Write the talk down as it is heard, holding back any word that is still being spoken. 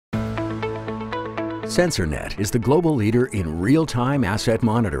Sensornet is the global leader in real-time asset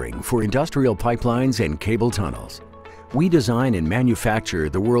monitoring for industrial pipelines and cable tunnels. We design and manufacture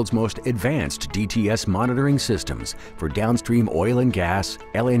the world's most advanced DTS monitoring systems for downstream oil and gas,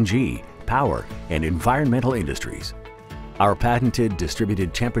 LNG, power, and environmental industries. Our patented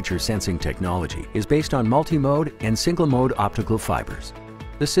distributed temperature sensing technology is based on multi-mode and single-mode optical fibers.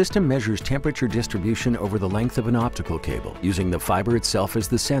 The system measures temperature distribution over the length of an optical cable using the fiber itself as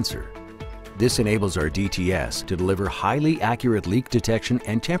the sensor. This enables our DTS to deliver highly accurate leak detection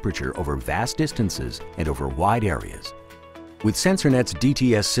and temperature over vast distances and over wide areas. With Sensornet's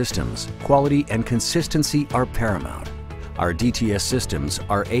DTS systems, quality and consistency are paramount. Our DTS systems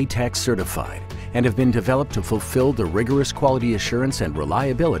are ATEX Certified and have been developed to fulfill the rigorous quality assurance and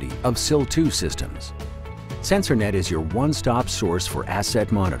reliability of SIL 2 systems. Sensornet is your one-stop source for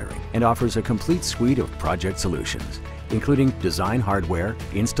asset monitoring and offers a complete suite of project solutions, including design hardware,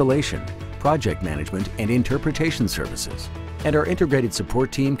 installation, project management, and interpretation services. And our integrated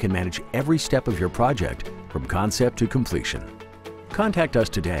support team can manage every step of your project from concept to completion. Contact us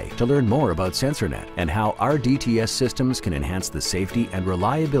today to learn more about Sensornet and how our DTS systems can enhance the safety and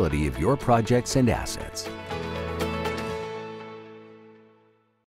reliability of your projects and assets.